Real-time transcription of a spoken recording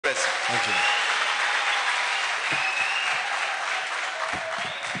Thank you.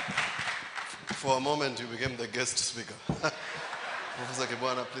 For a moment, you became the guest speaker. Professor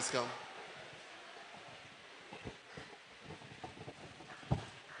Kibwana, please come.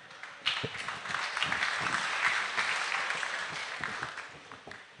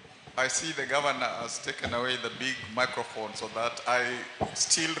 I see the governor has taken away the big microphone so that I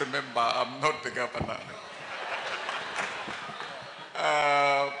still remember I'm not the governor.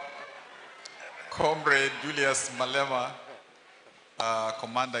 Comrade Julius Malema,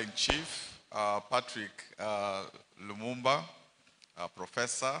 Commander-in-Chief, Patrick Lumumba,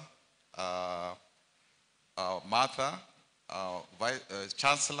 Professor, Martha,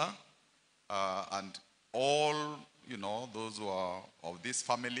 Chancellor, and all, those who are of this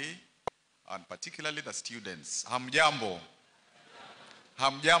family, and particularly the students. Hamjambo.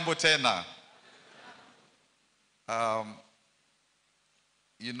 Hamjambo tena.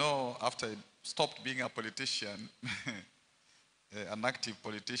 After I stopped being a politician, an active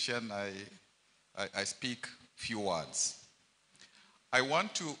politician, I speak few words. I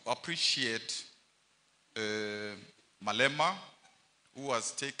want to appreciate Malema, who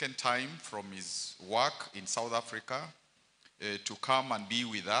has taken time from his work in South Africa to come and be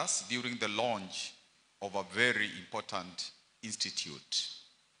with us during the launch of a very important institute.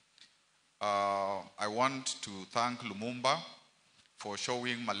 I want to thank Lumumba for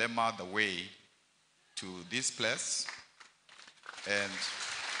showing Malema the way to this place, and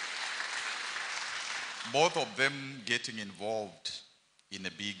both of them getting involved in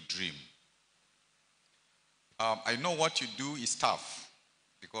a big dream. I know what you do is tough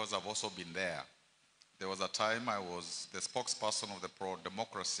because I've also been there. There was a time I was the spokesperson of the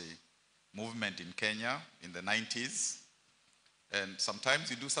pro-democracy movement in Kenya in the 90s. And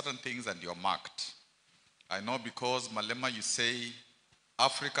sometimes you do certain things and you're marked. I know because Malema, you say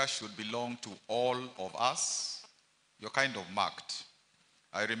Africa should belong to all of us. You're kind of marked.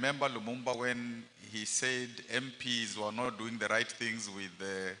 I remember Lumumba when he said MPs were not doing the right things with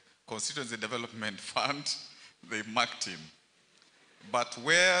the Constituency Development Fund, they marked him. But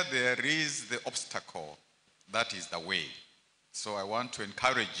where there is the obstacle, that is the way. So I want to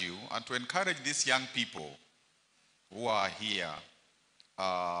encourage you and to encourage these young people who are here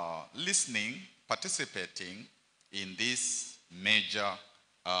listening, participating in this major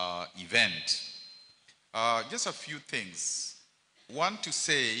event. Just a few things. One, to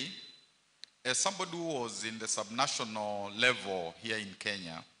say, as somebody who was in the subnational level here in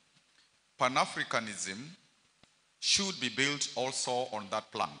Kenya, Pan-Africanism should be built also on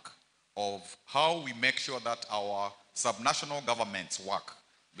that plank of how we make sure that our subnational governments work.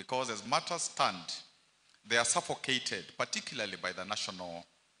 Because as matters stand, they are suffocated, particularly by the national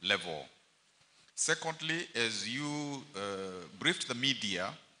level. Secondly, as you briefed the media,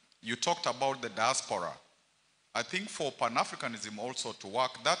 you talked about the diaspora. I think for Pan-Africanism also to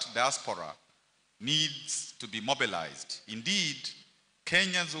work, that diaspora needs to be mobilized. Indeed,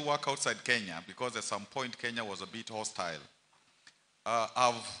 Kenyans who work outside Kenya, because at some point Kenya was a bit hostile,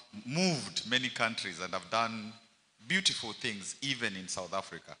 have moved many countries and have done beautiful things even in South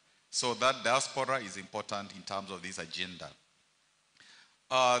Africa. So that diaspora is important in terms of this agenda.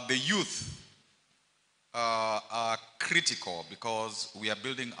 The youth are critical because we are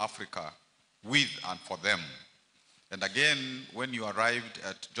building Africa with and for them. And again, when you arrived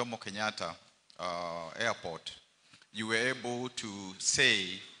at Jomo Kenyatta airport, you were able to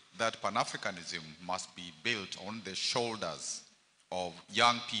say that Pan-Africanism must be built on the shoulders of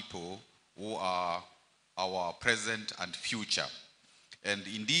young people who are our present and future. And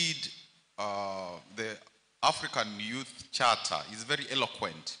indeed, the African Youth Charter is very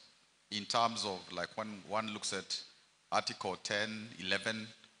eloquent in terms of, like, when one looks at Article 10, 11,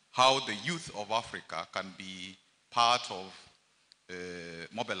 how the youth of Africa can be part of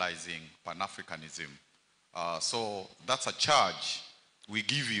mobilizing Pan-Africanism. So that's a charge we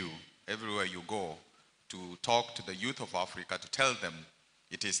give you everywhere you go, to talk to the youth of Africa, to tell them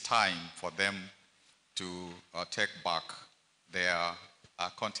it is time for them to take back their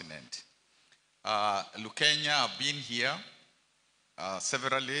continent. Lukenya, I've been here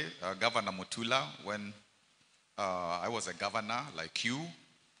severally, Governor Mutula, when I was a governor like you,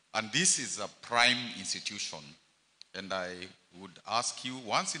 and this is a prime institution. And I would ask you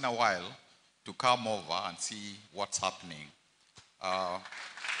once in a while to come over and see what's happening.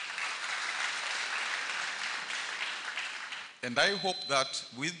 And I hope that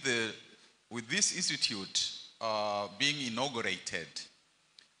with this institute being inaugurated,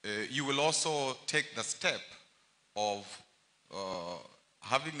 you will also take the step of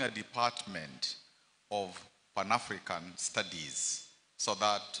having a department of Pan-African studies, so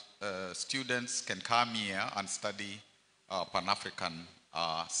that students can come here and study Pan-African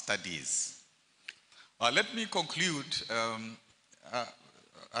studies. Let me conclude.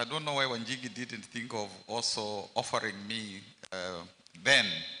 I don't know why Wanjigi didn't think of also offering me then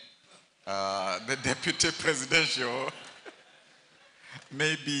the deputy presidential.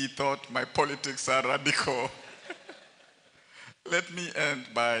 Maybe he thought my politics are radical. Let me end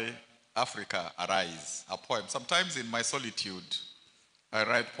by Africa Arise, a poem. Sometimes in my solitude, I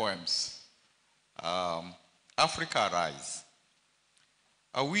write poems. Africa Arise.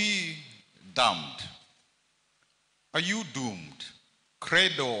 Are we damned? Are you doomed?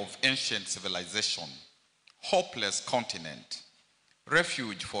 Cradle of ancient civilization, hopeless continent,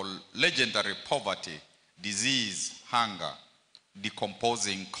 refuge for legendary poverty, disease, hunger,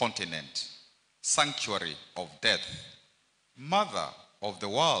 decomposing continent, sanctuary of death, mother of the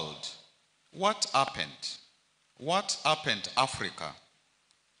world. What happened? What happened, Africa?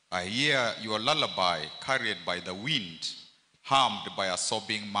 I hear your lullaby carried by the wind, harmed by a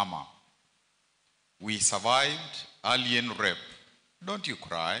sobbing mama. We survived alien rape. Don't you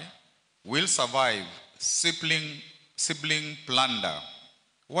cry. We'll survive sibling plunder.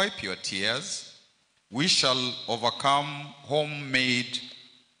 Wipe your tears. We shall overcome homemade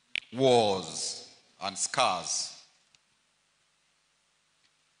wars and scars.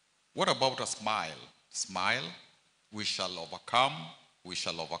 What about a smile? Smile. We shall overcome. We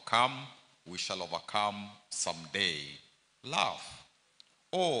shall overcome. We shall overcome someday. Laugh.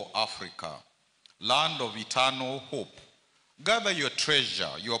 Oh, Africa, land of eternal hope. Gather your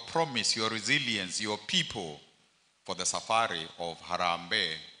treasure, your promise, your resilience, your people for the safari of Harambe,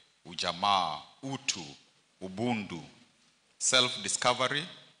 Ujamaa, Utu, Ubundu. Self-discovery.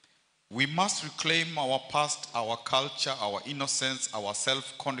 We must reclaim our past, our culture, our innocence, our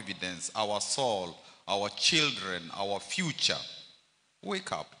self-confidence, our soul, our children, our future.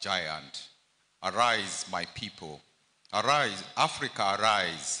 Wake up, giant. Arise, my people. Arise, Africa,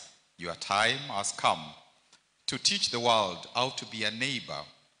 arise. Your time has come to teach the world how to be a neighbor,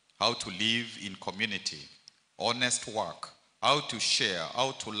 how to live in community, honest work, how to share,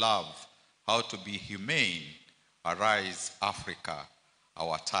 how to love, how to be humane. Arise, Africa,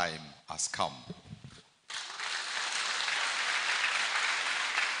 our time has come.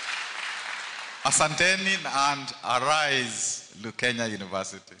 Asanteni and arise, Lukenya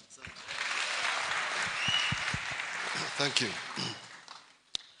University. Thank you.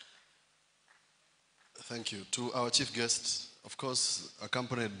 Thank you. To our chief guest, of course,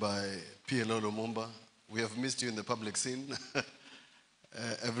 accompanied by PLO Lumumba. We have missed you in the public scene.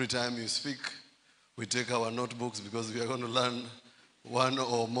 Every time you speak, we take our notebooks because we are going to learn one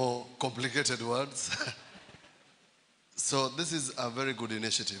or more complicated words. So this is a very good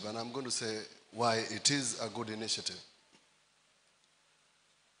initiative, and I'm going to say why it is a good initiative.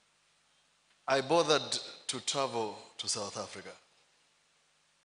 I bothered to travel to South Africa